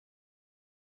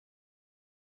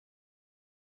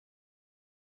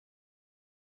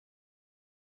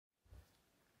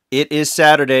It is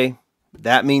Saturday.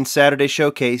 That means Saturday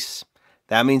Showcase.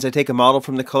 That means I take a model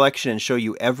from the collection and show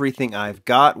you everything I've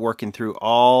got, working through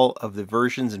all of the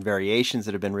versions and variations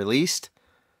that have been released.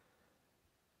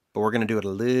 But we're going to do it a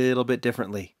little bit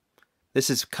differently. This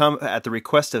has come at the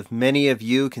request of many of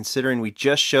you, considering we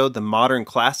just showed the modern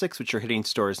classics, which are hitting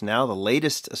stores now, the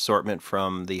latest assortment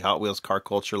from the Hot Wheels Car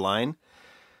Culture line.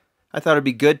 I thought it'd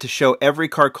be good to show every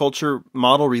Car Culture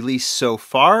model released so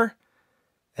far.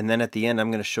 And then at the end,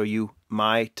 I'm going to show you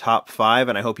my top 5,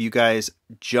 and I hope you guys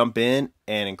jump in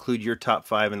and include your top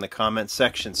 5 in the comments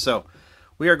section. So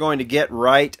we are going to get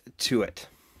right to it.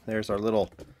 There's our little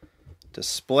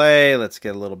display. Let's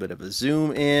get a little bit of a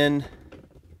zoom in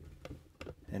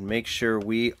and make sure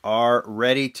we are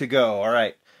ready to go. All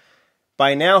right.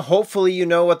 By now, hopefully you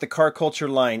know what the Car Culture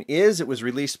line is. It was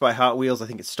released by Hot Wheels. I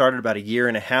think it started about 1.5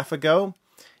 years ago.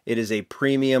 It is a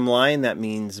premium line. That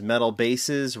means metal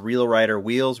bases, Real Rider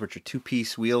wheels, which are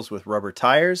 2-piece wheels with rubber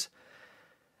tires.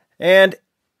 And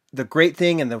the great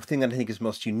thing, and the thing that I think is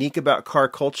most unique about Car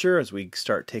Culture as we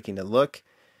start taking a look,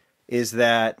 is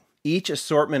that each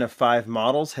assortment of 5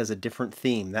 models has a different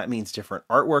theme. That means different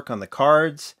artwork on the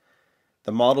cards.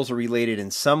 The models are related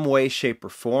in some way, shape, or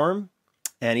form,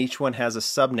 and each one has a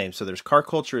subname. So there's Car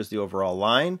Culture as the overall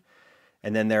line,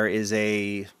 and then there is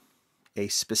a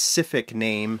specific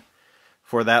name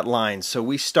for that line. So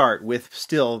we start with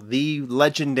still the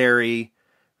legendary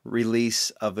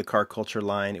release of the Car Culture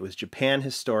line. It was Japan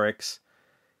Historics.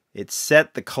 It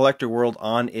set the collector world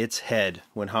on its head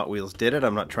when Hot Wheels did it.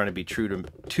 I'm not trying to be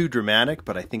too dramatic,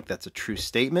 but I think that's a true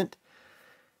statement.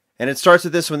 And it starts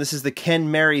with this one. This is the Ken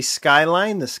Mary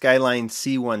Skyline, the Skyline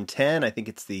C110. I think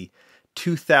it's the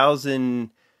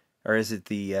 2000... or is it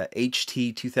the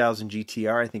HT 2000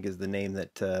 GTR, I think is the name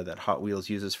that that Hot Wheels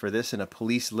uses for this, in a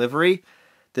police livery.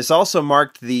 This also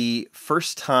marked the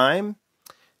first time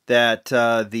that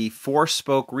the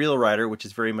 4-spoke Real Rider, which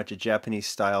is very much a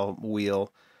Japanese-style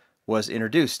wheel, was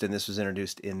introduced, and this was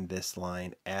introduced in this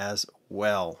line as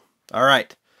well. All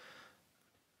right.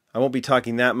 I won't be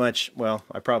talking that much. Well,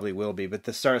 I probably will be, but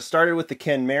the started with the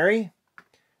Ken Mary.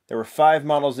 There were 5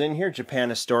 models in here. Japan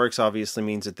Historics obviously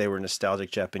means that they were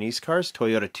nostalgic Japanese cars.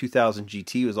 Toyota 2000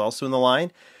 GT was also in the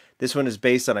line. This one is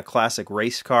based on a classic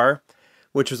race car,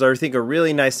 which was, I think, a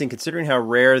really nice thing considering how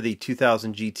rare the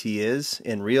 2000 GT is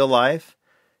in real life.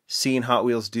 Seeing Hot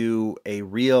Wheels do a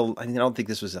real, I don't think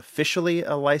this was officially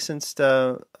a licensed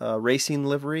racing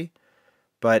livery,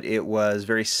 but it was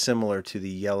very similar to the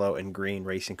yellow and green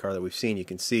racing car that we've seen. You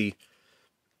can see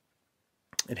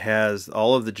it has,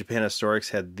 all of the Japan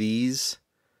Historics had these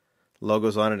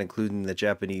logos on it, including the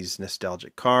Japanese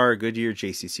nostalgic car, Goodyear,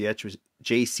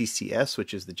 JCCS,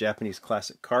 which is the Japanese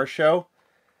Classic Car Show.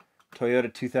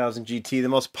 Toyota 2000 GT, the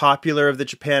most popular of the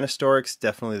Japan Historics,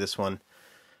 definitely this one.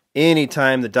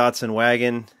 Anytime the Datsun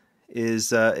wagon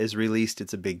is released,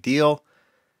 it's a big deal.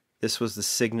 This was the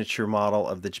signature model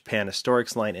of the Japan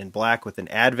Historics line in black with an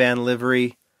Advan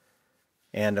livery.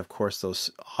 And, of course, those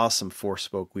awesome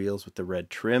 4-spoke wheels with the red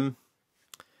trim.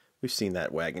 We've seen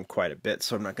that wagon quite a bit,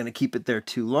 so I'm not going to keep it there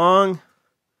too long.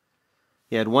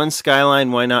 You had 1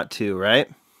 Skyline, why not 2, right?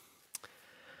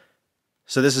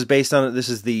 So this is based on, this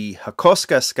is the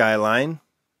Hakosuka Skyline.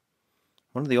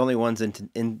 One of the only ones,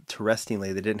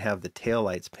 interestingly, that didn't have the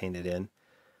taillights painted in.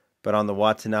 But on the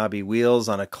Watanabe wheels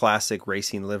on a classic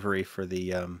racing livery for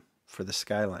the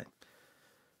Skyline.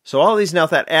 So all these now,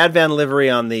 that Advan livery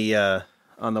on the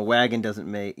wagon doesn't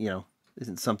make,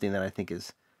 isn't something that I think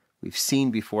we've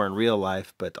seen before in real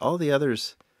life, but all the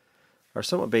others are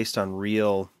somewhat based on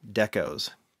real decos.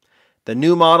 The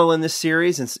new model in this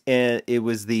series, it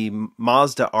was the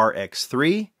Mazda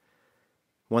RX-3.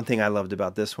 One thing I loved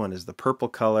about this one is the purple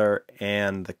color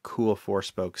and the cool 4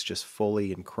 spokes just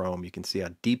fully in chrome. You can see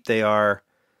how deep they are.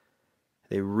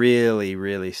 They really,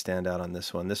 really stand out on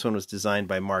this one. This one was designed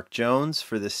by Mark Jones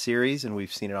for this series, and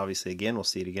we've seen it obviously again. We'll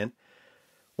see it again.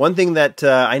 One thing that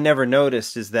I never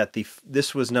noticed is that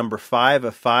this was number 5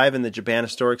 of 5 in the Japan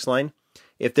Historics line.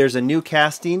 If there's a new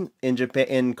casting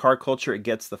in Car Culture, it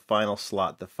gets the final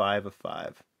slot, the 5 of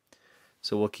 5.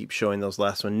 So we'll keep showing those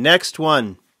last one. Next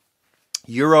one,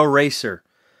 Euro Racer.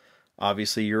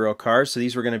 Obviously Euro cars. So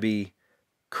these were going to be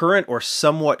current or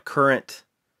somewhat current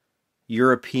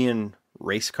European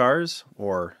race cars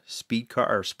or speed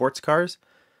car or sports cars.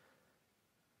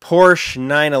 Porsche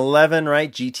 911,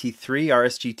 right? GT3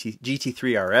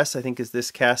 RS, I think, is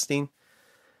this casting.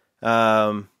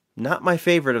 Not my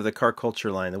favorite of the Car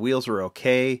Culture line. The wheels were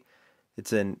okay.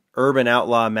 It's an Urban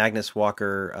Outlaw Magnus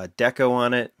Walker deco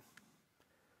on it.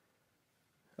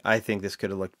 I think this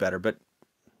could have looked better, but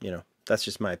that's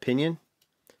just my opinion.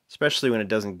 Especially when it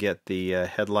doesn't get the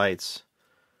headlights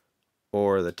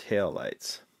or the tail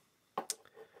lights.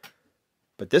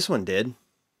 But this one did.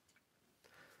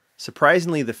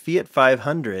 Surprisingly, the Fiat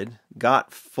 500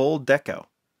 got full deco.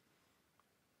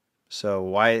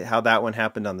 So how that one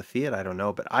happened on the Fiat, I don't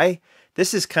know. But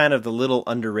this is kind of the little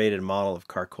underrated model of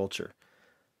car culture.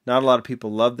 Not a lot of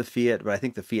people love the Fiat, but I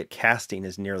think the Fiat casting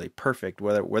is nearly perfect,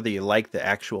 whether you like the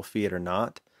actual Fiat or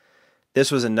not.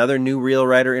 This was another new reel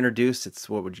rider introduced. It's,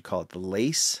 what would you call it, the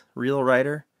lace reel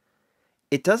rider.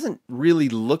 It doesn't really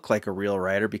look like a reel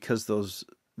rider because those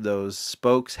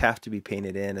spokes have to be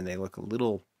painted in, and they look a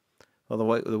little,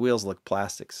 well, the wheels look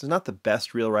plastic. So it's not the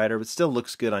best reel rider, but still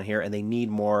looks good on here, and they need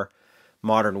more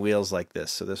modern wheels like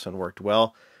this. So this one worked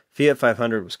well. Fiat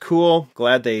 500 was cool.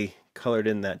 Glad they colored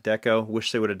in that deco.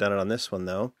 Wish they would have done it on this one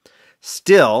though.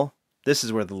 Still, this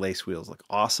is where the lace wheels look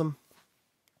awesome.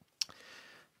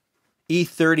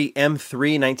 E30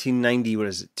 M3 1990, what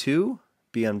is it, 2?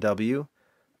 BMW.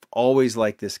 Always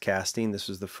liked this casting. This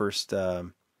was the first,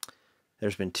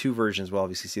 there's been 2 versions. We'll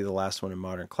obviously see the last one in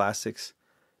Modern Classics.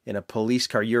 In a police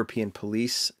car, European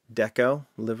police deco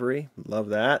livery. Love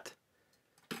that.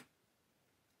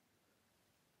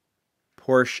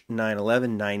 Porsche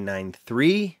 911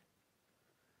 993.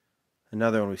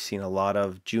 Another one we've seen a lot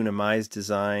of. Juna Mai's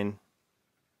design.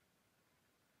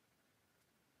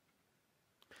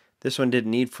 This one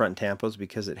didn't need front tampos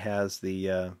because it has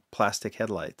the plastic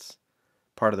headlights.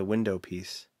 Part of the window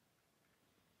piece.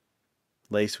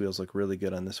 Lace wheels look really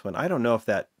good on this one. I don't know if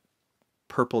that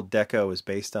purple deco is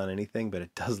based on anything, but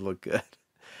it does look good.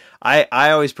 I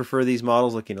always prefer these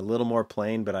models looking a little more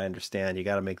plain, but I understand you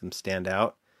got to make them stand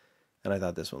out. And I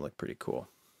thought this one looked pretty cool.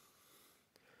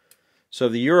 So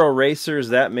the Euro Racers,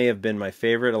 that may have been my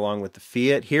favorite along with the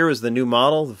Fiat. Here was the new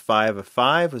model, the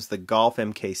 505, was the Golf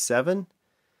MK7.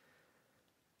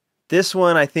 This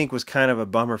one I think was kind of a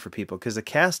bummer for people because the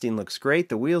casting looks great,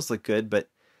 the wheels look good, but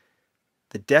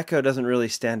the deco doesn't really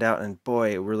stand out, and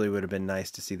boy, it really would have been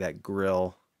nice to see that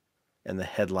grille and the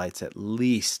headlights at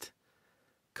least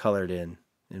colored in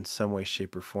some way,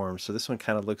 shape, or form. So this one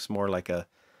kind of looks more like a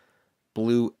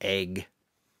blue egg.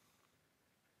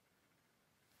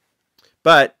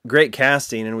 But great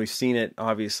casting, and we've seen it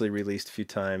obviously released a few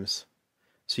times.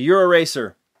 So Euro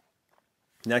Racer.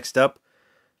 Next up,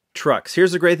 trucks.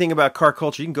 Here's the great thing about car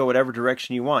culture. You can go whatever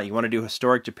direction you want. You want to do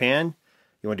historic Japan?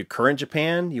 You want to do current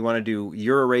Japan? You want to do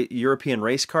European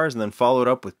race cars and then follow it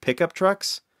up with pickup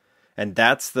trucks? And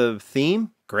that's the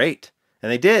theme? Great.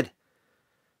 And they did.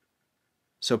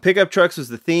 So pickup trucks was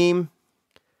the theme.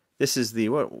 This is the,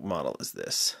 what model is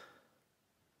this?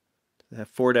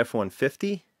 Ford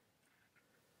F-150.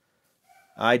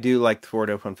 I do like the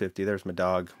Ford F-150. There's my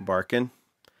dog barking.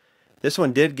 This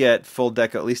one did get full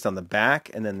deco, at least on the back,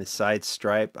 and then the side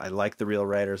stripe. I like the reel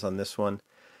riders on this one.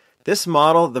 This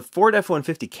model, the Ford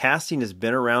F-150 casting, has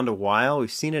been around a while.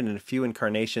 We've seen it in a few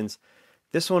incarnations.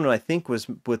 This one, I think, was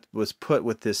put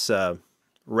with this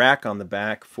rack on the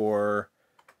back for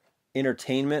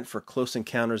entertainment for Close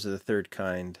Encounters of the Third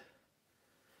Kind.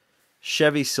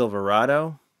 Chevy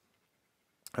Silverado.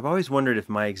 I've always wondered if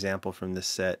my example from this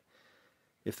set,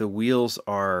 if the wheels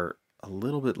are a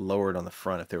little bit lowered on the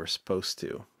front, if they were supposed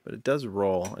to. But it does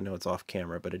roll. I know it's off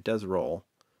camera, but it does roll.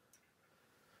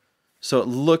 So it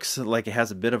looks like it has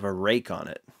a bit of a rake on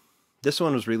it. This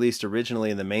one was released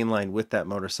originally in the mainline with that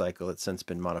motorcycle. It's since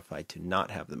been modified to not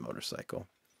have the motorcycle.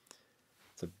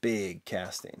 It's a big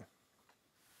casting.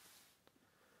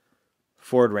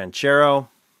 Ford Ranchero.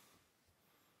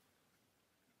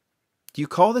 Do you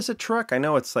call this a truck? I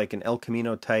know it's like an El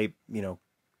Camino type,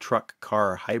 truck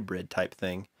car hybrid type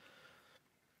thing.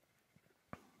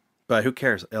 But who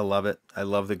cares? I love it. I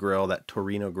love the grill, that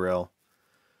Torino grill.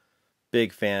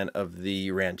 Big fan of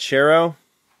the Ranchero.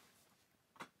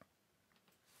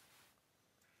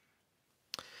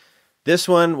 This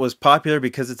one was popular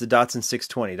because it's a Datsun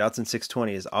 620. Datsun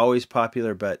 620 is always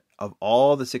popular, but of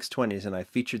all the 620s, and I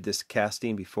featured this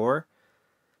casting before,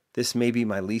 this may be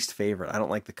my least favorite. I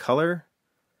don't like the color,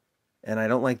 and I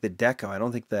don't like the deco. I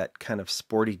don't think that kind of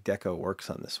sporty deco works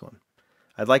on this one.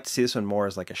 I'd like to see this one more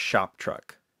as like a shop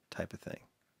truck type of thing.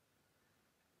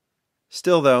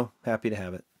 Still, though, happy to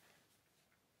have it.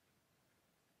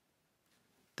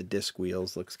 The disc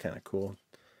wheels looks kind of cool.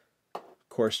 Of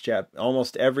course,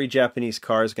 almost every Japanese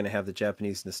car is going to have the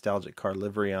Japanese nostalgic car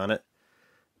livery on it.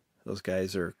 Those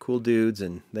guys are cool dudes,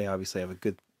 and they obviously have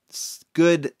a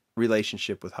good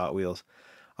relationship with Hot Wheels.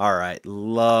 All right,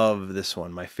 love this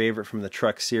one. My favorite from the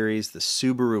truck series, the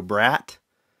Subaru Brat.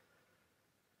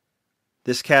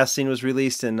 This casting was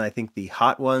released in, I think, the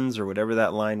Hot Ones, or whatever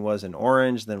that line was, in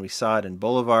orange. Then we saw it in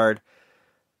Boulevard.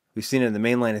 We've seen it in the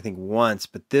main line, I think, once,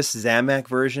 but this Zamac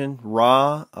version,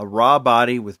 a raw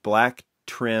body with black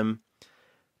trim,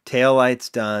 tail lights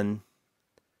done.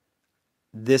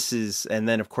 This is, and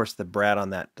then of course the brat on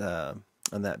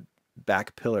that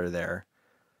back pillar there.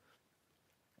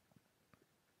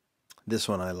 This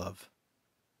one I love.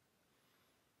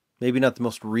 Maybe not the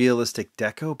most realistic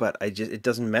deco, but it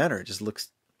doesn't matter. It just looks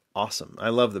awesome. I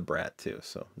love the brat too,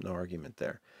 so no argument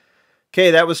there.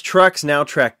 Okay, that was trucks, now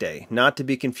track day. Not to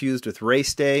be confused with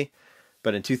race day,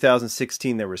 but in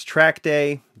 2016 there was track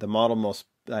day. The model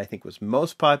I think was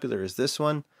most popular is this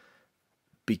one.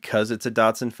 Because it's a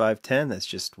Datsun 510, that's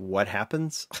just what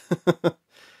happens.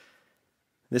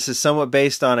 This is somewhat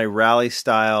based on a rally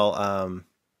style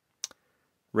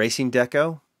racing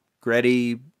deco.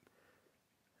 Gretty,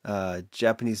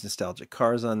 Japanese nostalgic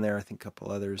cars on there, I think a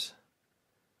couple others.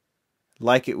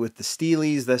 Like it with the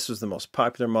Steelies. This was the most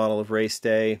popular model of race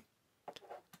day.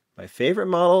 My favorite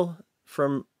model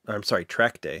from, I'm sorry,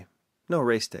 track day. No,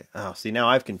 race day. Oh, see, now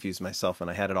I've confused myself and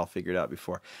I had it all figured out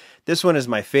before. This one is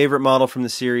my favorite model from the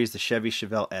series, the Chevy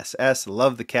Chevelle SS.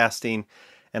 Love the casting,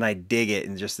 and I dig it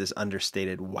in just this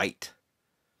understated white.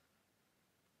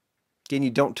 Again,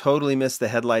 you don't totally miss the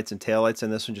headlights and taillights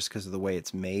in this one just because of the way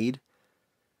it's made,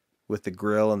 with the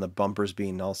grille and the bumpers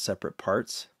being all separate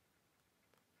parts.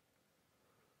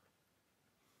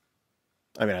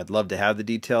 I mean, I'd love to have the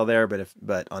detail there,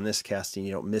 but on this casting,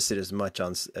 you don't miss it as much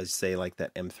as say like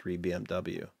that M3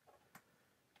 BMW.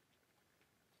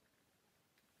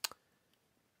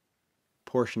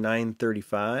 Porsche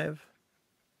 935.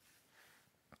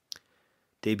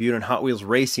 Debuted in Hot Wheels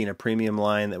Racing, a premium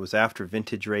line that was after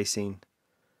vintage racing.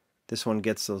 This one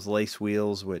gets those lace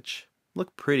wheels, which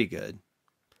look pretty good.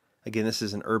 Again, this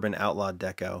is an Urban Outlaw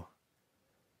deco.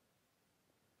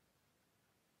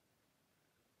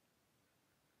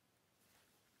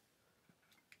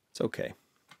 It's okay.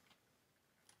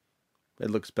 It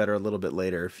looks better a little bit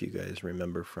later if you guys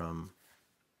remember from,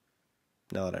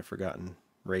 now that I've forgotten,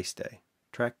 race day,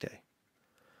 track day.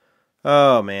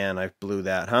 Oh man, I blew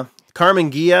that, huh?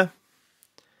 Carmen Ghia.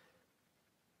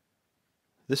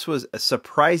 This was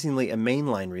surprisingly a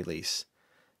mainline release.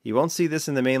 You won't see this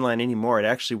in the mainline anymore. It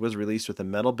actually was released with a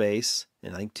metal base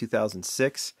in, I think,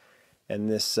 2006. And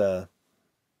this, if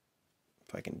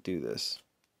I can do this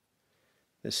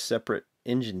separate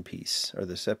engine piece, or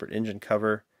the separate engine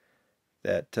cover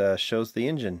that shows the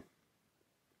engine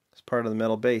as part of the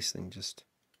metal base, and just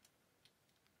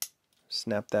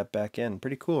snap that back in.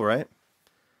 Pretty cool, right?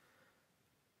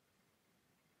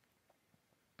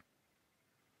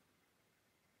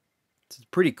 It's a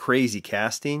pretty crazy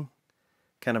casting,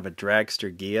 kind of a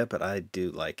dragster Ghia, but I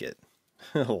do like it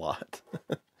a lot.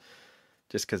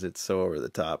 Just because it's so over the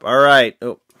top. All right.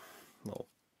 Oh, little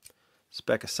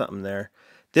speck of something there.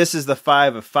 This is the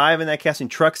 5 of 5 in that casting.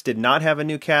 Trucks did not have a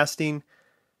new casting.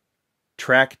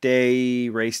 Track day,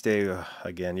 race day.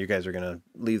 Again, you guys are going to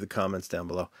leave the comments down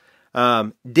below.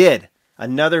 Did.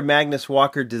 Another Magnus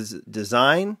Walker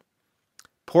design.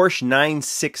 Porsche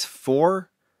 964.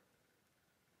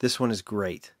 This one is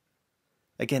great.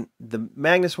 Again, the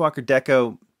Magnus Walker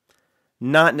deco,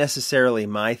 not necessarily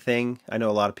my thing. I know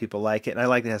a lot of people like it, and I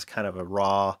like it. It has kind of a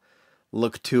raw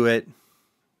look to it,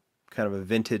 kind of a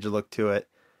vintage look to it.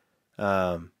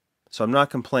 So I'm not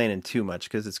complaining too much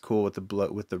because it's cool with the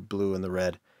blue and the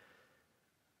red.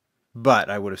 But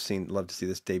I would have loved to see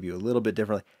this debut a little bit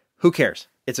differently. Who cares?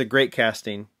 It's a great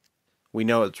casting. We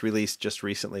know it's released just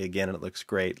recently again, and it looks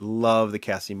great. Love the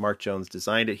casting. Mark Jones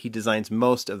designed it. He designs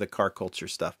most of the car culture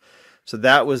stuff. So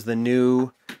that was the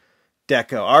new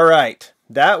deco. All right.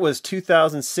 That was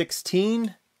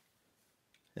 2016.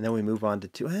 And then we move on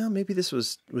to well, maybe this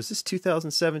was this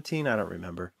 2017? I don't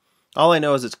remember. All I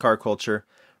know is it's car culture.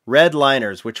 Red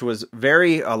liners, which was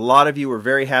a lot of you were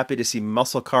very happy to see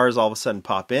muscle cars all of a sudden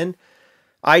pop in.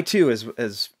 I too,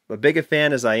 as big a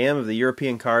fan as I am of the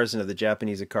European cars and of the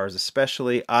Japanese cars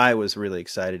especially, I was really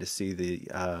excited to see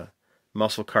the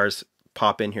muscle cars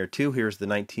pop in here too. Here's the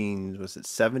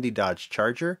 1970 Dodge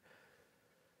Charger.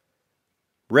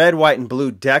 Red, white, and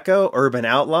blue deco, Urban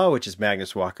Outlaw, which is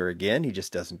Magnus Walker again. He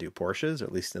just doesn't do Porsches, or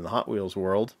at least in the Hot Wheels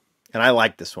world. And I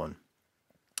like this one.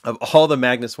 Of all the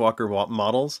Magnus Walker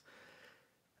models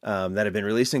that have been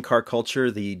released in car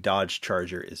culture, the Dodge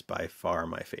Charger is by far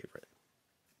my favorite.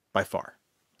 By far.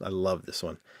 I love this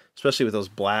one, especially with those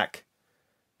black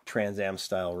Trans Am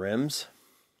style rims.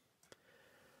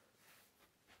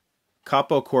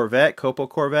 Copo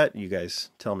Corvette, you guys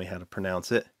tell me how to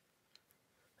pronounce it.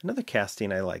 Another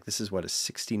casting I like. This is what, a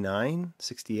 69,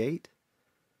 68?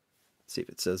 Let's see if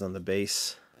it says on the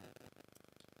base.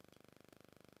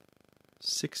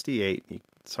 68.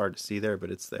 It's hard to see there,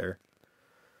 but it's there.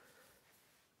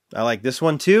 I like this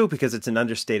one too because it's an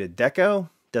understated deco.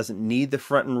 Doesn't need the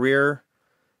front and rear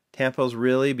tampos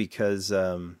really because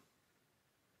it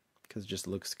just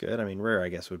looks good. I mean, rear I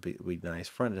guess would be nice.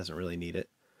 Front, it doesn't really need it.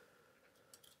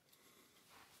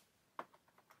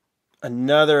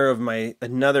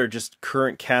 Another just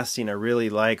current casting I really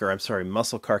like, or I'm sorry,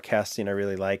 muscle car casting I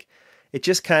really like. It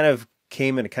just kind of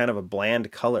came in a kind of a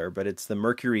bland color, but it's the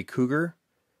Mercury Cougar.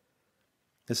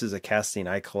 This is a casting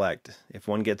I collect. If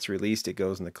one gets released, it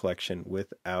goes in the collection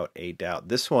without a doubt.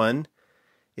 This one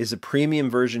is a premium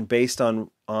version based on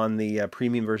the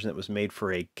premium version that was made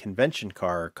for a convention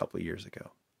car a couple years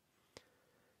ago.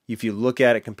 If you look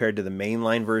at it compared to the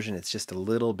mainline version, it's just a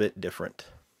little bit different.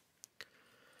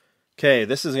 Okay,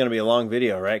 this is going to be a long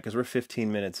video, right? Because we're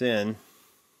 15 minutes in,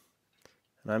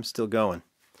 and I'm still going.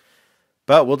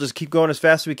 But we'll just keep going as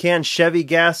fast as we can. Chevy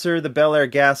Gasser, the Bel Air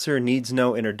Gasser, needs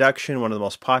no introduction. One of the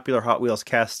most popular Hot Wheels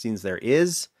castings there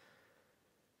is.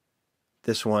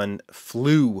 This one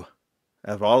flew.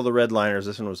 Out of all the Redliners,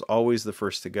 this one was always the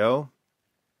first to go.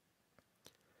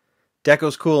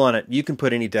 Deco's cool on it. You can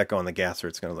put any deco on the Gasser,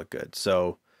 it's going to look good.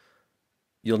 So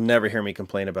you'll never hear me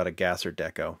complain about a Gasser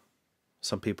deco.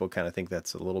 Some people kind of think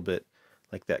that's a little bit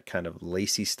like that kind of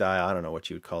lacy style. I don't know what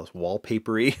you would call this,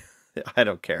 wallpapery. I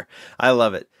don't care. I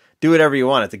love it. Do whatever you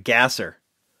want. It's a Gasser,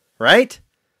 right?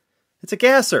 It's a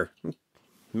Gasser.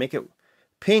 Make it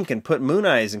pink and put moon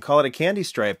eyes and call it a candy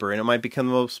striper, and it might become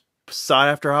the most sought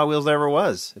after Hot Wheels there ever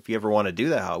was. If you ever want to do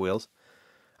that, Hot Wheels.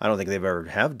 I don't think they've ever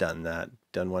have done that.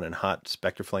 Done one in hot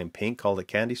Spectre Flame pink called a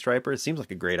candy striper. It seems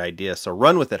like a great idea. So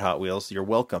run with it, Hot Wheels. You're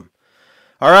welcome.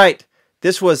 All right.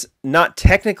 This was not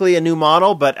technically a new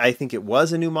model, but I think it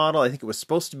was a new model. I think it was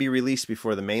supposed to be released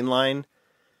before the main line.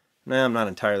 No, I'm not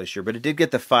entirely sure, but it did get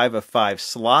the 5 of 5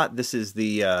 slot. This is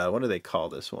the, what do they call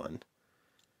this one?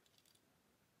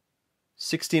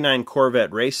 69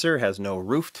 Corvette Racer. Has no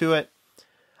roof to it.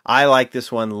 I like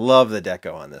this one. Love the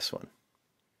deco on this one.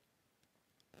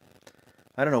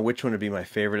 I don't know which one would be my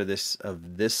favorite of the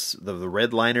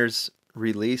Redliners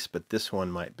release, but this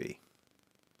one might be.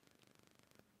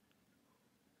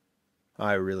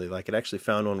 I really like it. I actually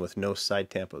found one with no side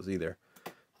tampos either.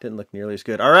 Didn't look nearly as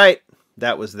good. All right,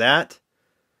 that was that.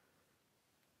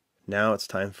 Now it's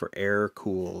time for air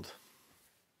cooled.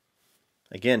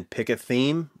 Again, pick a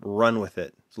theme, run with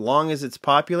it. As long as it's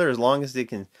popular, as long as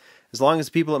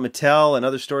people at Mattel and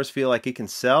other stores feel like it can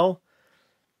sell,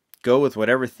 go with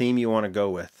whatever theme you want to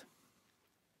go with.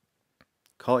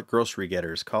 Call it grocery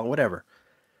getters, call it whatever.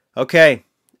 Okay,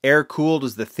 air cooled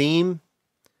is the theme.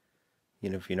 You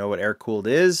know, if you know what air-cooled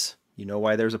is, you know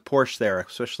why there's a Porsche there,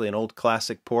 especially an old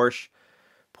classic Porsche.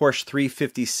 Porsche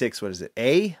 356, what is it,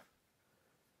 A?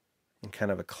 And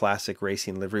kind of a classic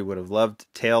racing livery. Would have loved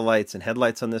tail lights and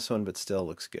headlights on this one, but still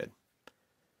looks good.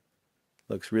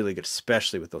 Looks really good,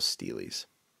 especially with those Steelies.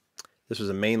 This was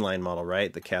a mainline model,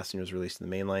 right? The casting was released in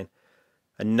the mainline.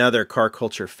 Another car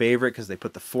culture favorite because they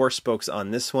put the 4 spokes on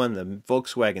this one, the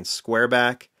Volkswagen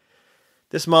Squareback.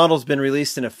 This model's been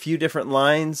released in a few different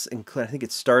lines. I think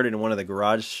it started in one of the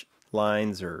garage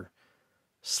lines, or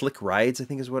Slick Rides, I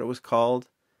think is what it was called.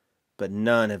 But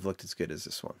none have looked as good as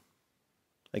this one.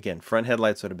 Again, front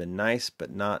headlights would have been nice, but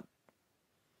not...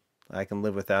 I can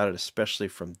live without it, especially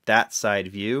from that side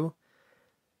view.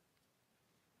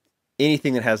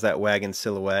 Anything that has that wagon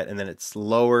silhouette, and then it's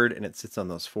lowered, and it sits on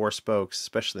those 4 spokes,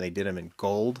 especially they did them in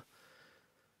gold.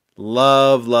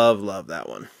 Love, love, love that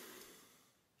one.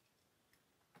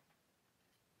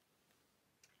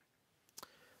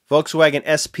 Volkswagen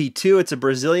SP2, it's a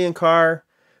Brazilian car,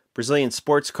 Brazilian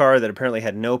sports car that apparently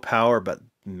had no power, but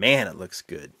man, it looks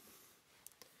good.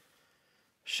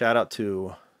 Shout out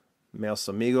to meus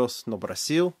amigos no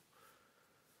Brasil.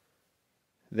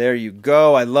 There you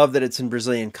go. I love that it's in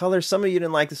Brazilian color. Some of you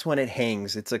didn't like this one. It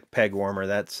hangs. It's a peg warmer.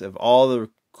 That's, of all the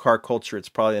car culture, it's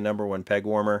probably the #1 peg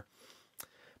warmer.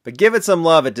 But give it some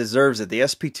love. It deserves it. The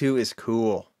SP2 is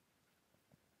cool.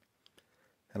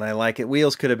 And I like it.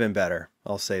 Wheels could have been better.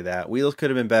 I'll say that. Wheels could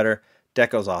have been better.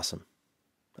 Deco's awesome.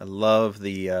 I love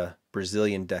the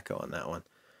Brazilian deco on that one.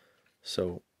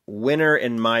 So, winner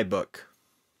in my book.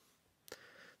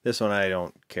 This one I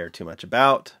don't care too much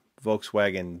about.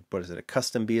 Volkswagen, what is it, a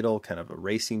custom Beetle, kind of a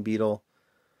racing Beetle.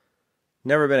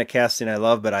 Never been a casting I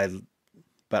love, but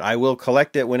I will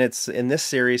collect it when it's in this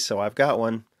series, so I've got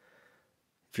one.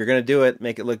 If you're going to do it,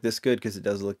 make it look this good, because it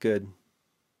does look good.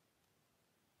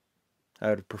 I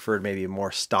would have preferred maybe a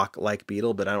more stock-like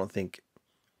Beetle, but I don't think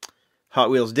Hot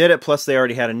Wheels did it. Plus, they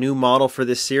already had a new model for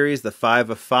this series, the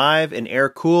 5 of 5, an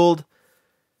air-cooled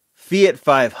Fiat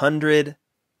 500.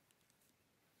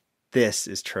 This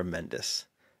is tremendous.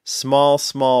 Small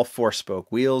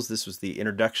 4-spoke wheels. This was the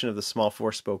introduction of the small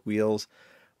 4-spoke wheels,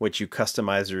 which you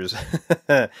customizers,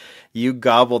 you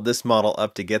gobbled this model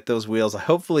up to get those wheels.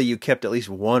 Hopefully you kept at least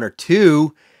one or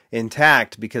two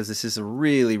intact, because this is a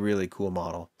really, really cool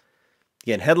model.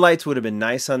 Again, headlights would have been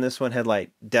nice on this one,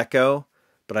 headlight deco,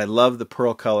 but I love the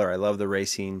pearl color. I love the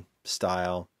racing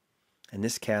style. And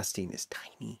this casting is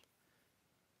tiny.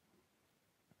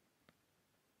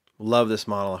 Love this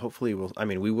model. Hopefully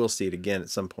we will see it again at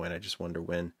some point. I just wonder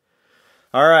when.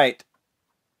 All right.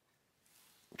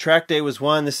 Track day was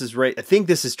one. I think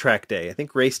this is track day. I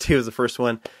think race day was the first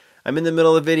one. I'm in the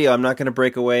middle of the video. I'm not going to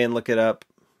break away and look it up.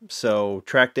 So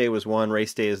track day was one.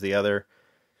 Race day is the other.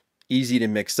 Easy to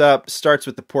mix up. Starts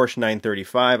with the Porsche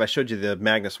 935. I showed you the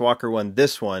Magnus Walker one.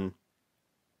 This one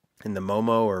in the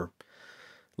Momo or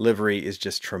livery is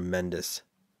just tremendous.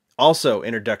 Also,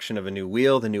 introduction of a new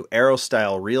wheel, the new Aero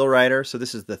style Reel Rider. So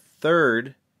this is the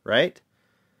third, right?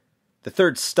 The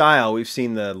third style. We've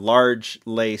seen the large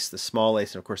lace, the small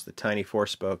lace, and of course the tiny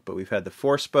 4-spoke. But we've had the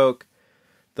 4-spoke,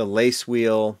 the lace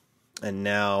wheel, and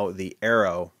now the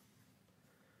Aero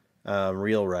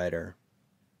Reel Rider.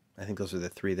 I think those are the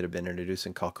three that have been introduced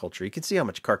in car culture. You can see how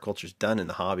much car culture is done in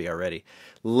the hobby already.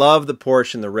 Love the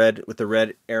Porsche in the red, with the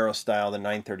red Aero style, the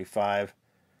 935.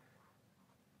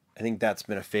 I think that's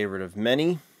been a favorite of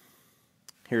many.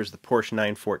 Here's the Porsche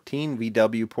 914,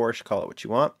 VW Porsche, call it what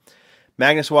you want.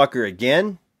 Magnus Walker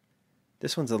again.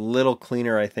 This one's a little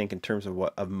cleaner, I think, in terms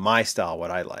of my style,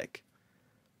 what I like.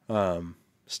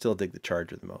 Still dig the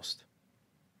Charger the most.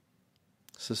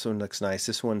 So this one looks nice.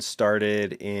 This one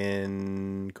started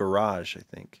in Garage, I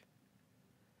think.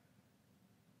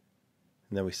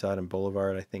 And then we saw it in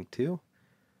Boulevard, I think, too.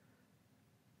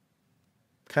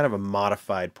 Kind of a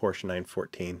modified Porsche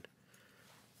 914.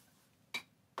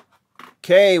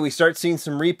 Okay, we start seeing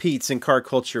some repeats in car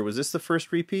culture. Was this the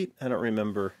first repeat? I don't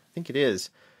remember. I think it is.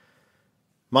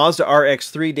 Mazda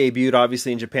RX-3 debuted,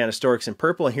 obviously, in Japan Historics in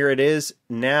purple. And here it is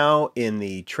now in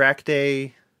the track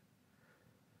day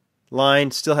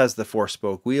line. Still has the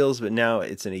 4-spoke wheels, but now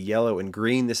it's in a yellow and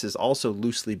green. This is also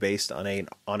loosely based on an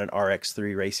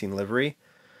RX-3 racing livery.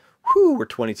 Whew, we're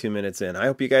 22 minutes in. I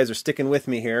hope you guys are sticking with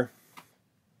me here.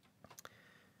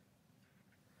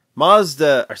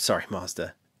 Mazda.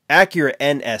 Acura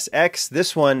NSX.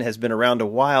 This one has been around a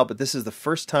while, but this is the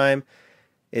first time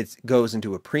it goes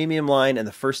into a premium line and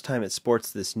the first time it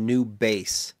sports this new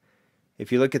base.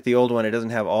 If you look at the old one, it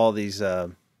doesn't have all of these,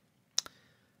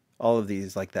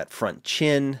 like that front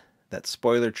chin, that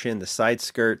spoiler chin, the side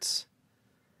skirts,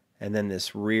 and then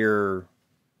this rear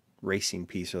racing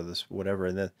piece or this whatever.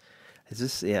 And then is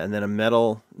this, yeah, and then a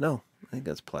metal. No, I think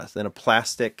that's plastic. Then a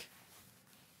plastic.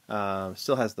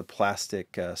 Still has the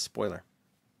plastic spoiler.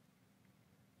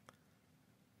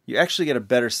 You actually get a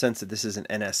better sense that this is an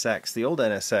NSX. The old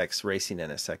NSX, racing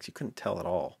NSX, you couldn't tell at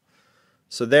all.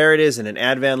 So there it is in an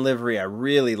Advan livery. I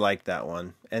really like that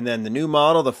one. And then the new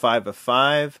model, the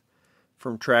 505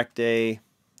 from track day,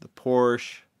 the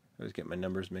Porsche. I always get my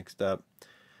numbers mixed up.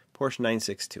 Porsche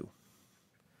 962.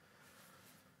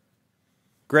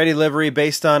 Gretty livery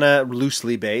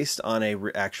loosely based on a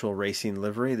actual racing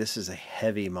livery. This is a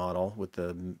heavy model with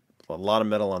a lot of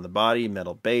metal on the body,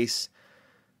 metal base.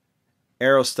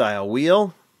 Aero style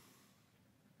wheel.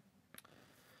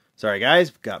 Sorry guys,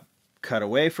 got cut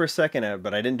away for a second,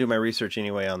 but I didn't do my research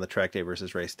anyway on the track day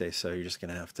versus race day, so you're just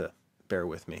going to have to bear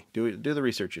with me. Do the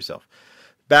research yourself.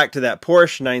 Back to that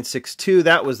Porsche 962.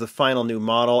 That was the final new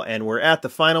model, and we're at the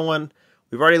final one.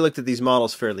 We've already looked at these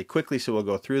models fairly quickly, so we'll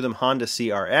go through them. Honda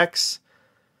CRX.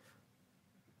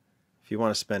 If you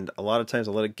want to spend a lot of time,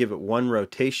 I'll give it one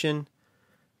rotation.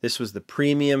 This was the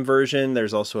premium version.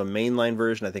 There's also a mainline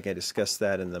version. I think I discussed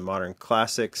that in the Modern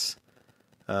Classics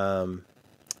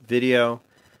video.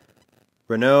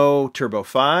 Renault Turbo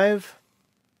 5.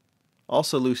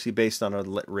 Also loosely based on a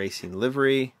racing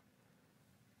livery.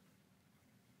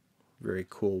 Very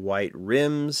cool white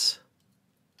rims.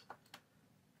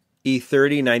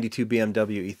 E30, 92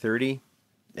 BMW E30.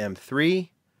 M3.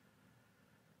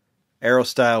 Aero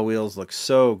style wheels look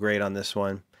so great on this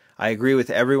one. I agree with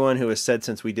everyone who has said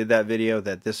since we did that video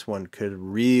that this one could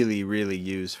really, really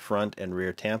use front and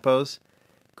rear tampos.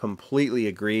 Completely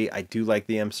agree. I do like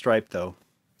the M stripe though.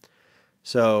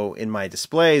 So in my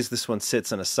displays, this one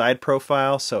sits on a side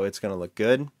profile, so it's going to look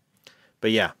good.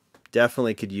 But yeah,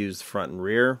 definitely could use front and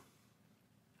rear.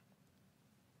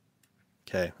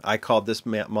 Okay, I called this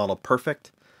model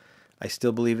perfect. I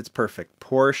still believe it's perfect.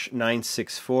 Porsche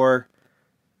 964.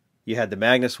 You had the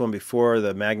Magnus one before,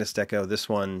 the Magnus Deco. This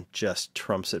one just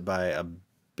trumps it by a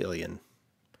billion.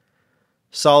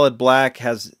 Solid black,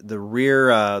 has the rear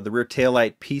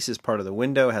taillight piece is part of the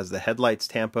window, has the headlights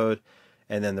tampoed,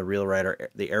 and then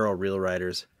the Arrow Real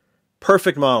Riders.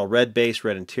 Perfect model, red base,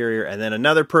 red interior, and then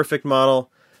another perfect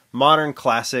model, modern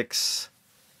classics,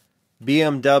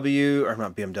 BMW, or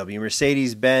not BMW,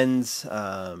 Mercedes-Benz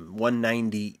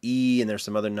 190E, and there's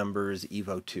some other numbers,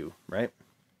 Evo 2, right?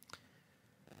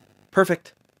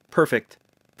 Perfect, perfect,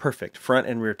 perfect. Front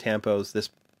and rear tampos.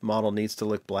 This model needs to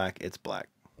look black. It's black.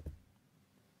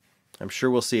 I'm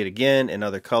sure we'll see it again in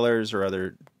other colors or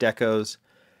other decos.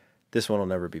 This one will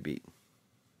never be beat.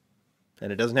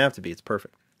 And it doesn't have to be. It's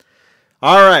perfect.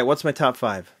 All right, what's my top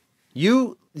 5?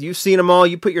 You've seen them all.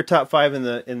 You put your top 5 in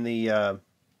the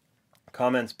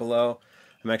comments below.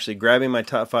 I'm actually grabbing my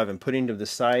top 5 and putting to the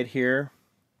side here.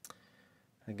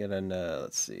 I get an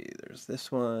let's see. There's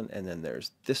this one, and then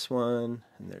there's this one,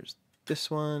 and there's this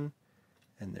one,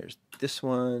 and there's this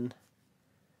one.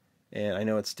 And I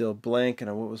know it's still blank.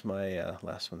 And what was my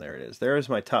last one? There it is. There is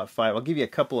my top 5. I'll give you a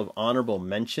couple of honorable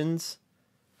mentions.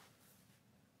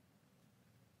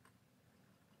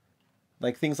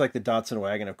 Like things like the Datsun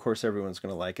wagon, of course everyone's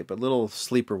going to like it, but little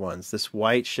sleeper ones. This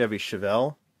white Chevy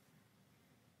Chevelle,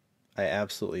 I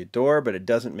absolutely adore, but it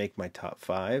doesn't make my top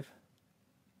 5.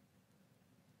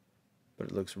 But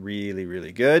it looks really,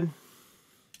 really good.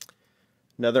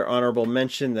 Another honorable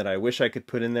mention that I wish I could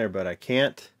put in there, but I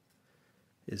can't,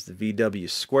 is the VW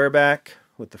Squareback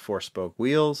with the 4-spoke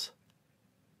wheels.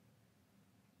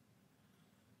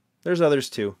 There's others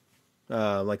too.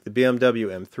 Like the BMW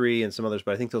M3 and some others,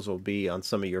 but I think those will be on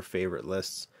some of your favorite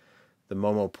lists. The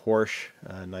Momo Porsche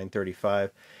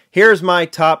 935. Here's my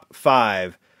top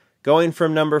 5. Going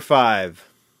from number 5.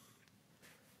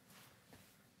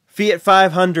 Fiat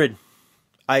 500.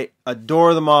 I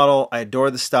adore the model. I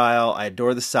adore the style. I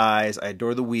adore the size. I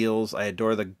adore the wheels. I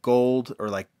adore the gold, or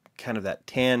like kind of that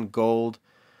tan gold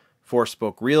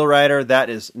 4-spoke Real Rider. That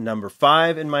is number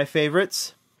 5 in my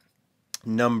favorites.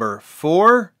 Number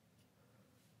 4.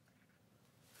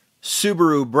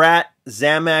 Subaru Brat,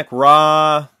 Zamac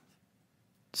Raw,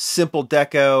 simple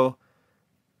deco.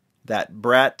 That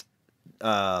Brat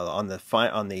on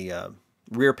the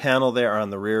rear panel there, on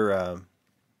the rear, on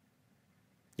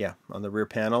the rear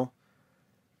panel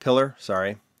pillar.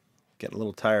 Sorry, getting a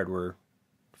little tired. We're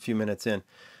a few minutes in.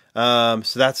 So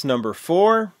that's number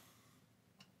 4.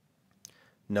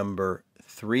 Number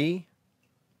 3,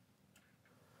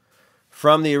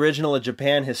 from the original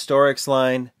Japan Historics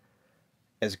line.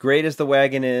 As great as the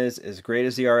wagon is, as great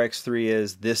as the RX-3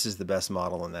 is, this is the best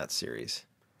model in that series.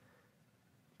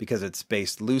 Because it's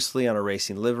based loosely on a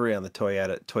racing livery on the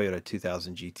Toyota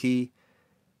 2000 GT.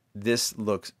 This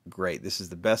looks great. This is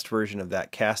the best version of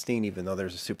that casting, even though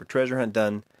there's a Super Treasure Hunt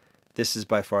done. This is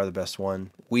by far the best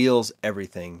one. Wheels,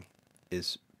 everything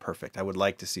is perfect. I would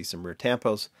like to see some rear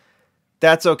tampos.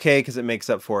 That's okay because it makes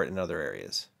up for it in other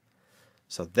areas.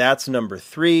 So that's number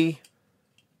 3.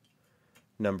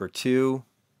 Number 2.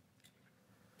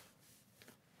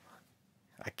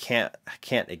 I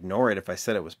can't ignore it if I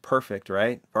said it was perfect,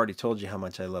 right? I've already told you how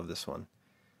much I love this one.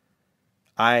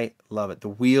 I love it. The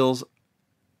wheels,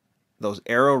 those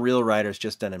Arrow Real Riders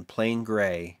just done in plain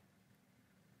gray,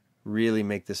 really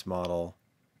make this model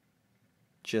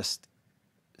just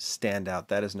stand out.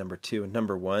 That is number 2. And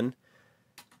number 1,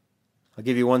 I'll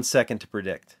give you 1 second to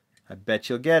predict. I bet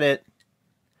you'll get it.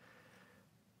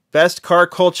 Best car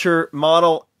culture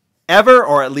model ever,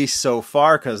 or at least so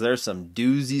far, because there's some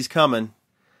doozies coming.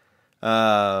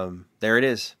 There it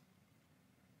is.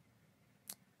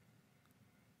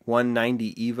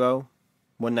 190 Evo,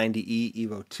 190E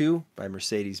Evo 2 by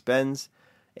Mercedes-Benz.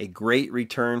 A great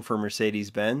return for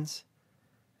Mercedes-Benz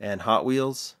and Hot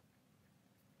Wheels.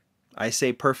 I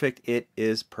say perfect. It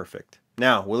is perfect.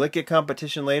 Now, will it get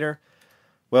competition later?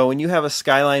 Well, when you have a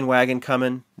Skyline wagon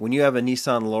coming, when you have a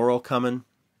Nissan Laurel coming,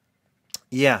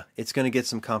 yeah, it's going to get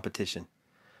some competition.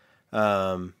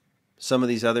 Some of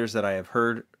these others that I have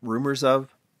heard rumors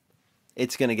of,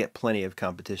 it's going to get plenty of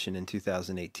competition in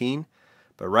 2018.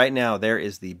 But right now, there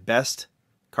is the best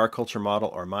car culture model,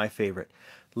 or my favorite.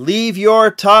 Leave your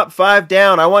top 5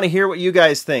 down. I want to hear what you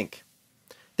guys think.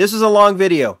 This was a long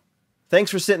video.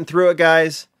 Thanks for sitting through it,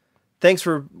 guys. Thanks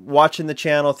for watching the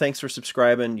channel. Thanks for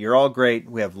subscribing. You're all great.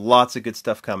 We have lots of good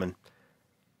stuff coming.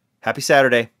 Happy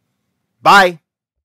Saturday. Bye.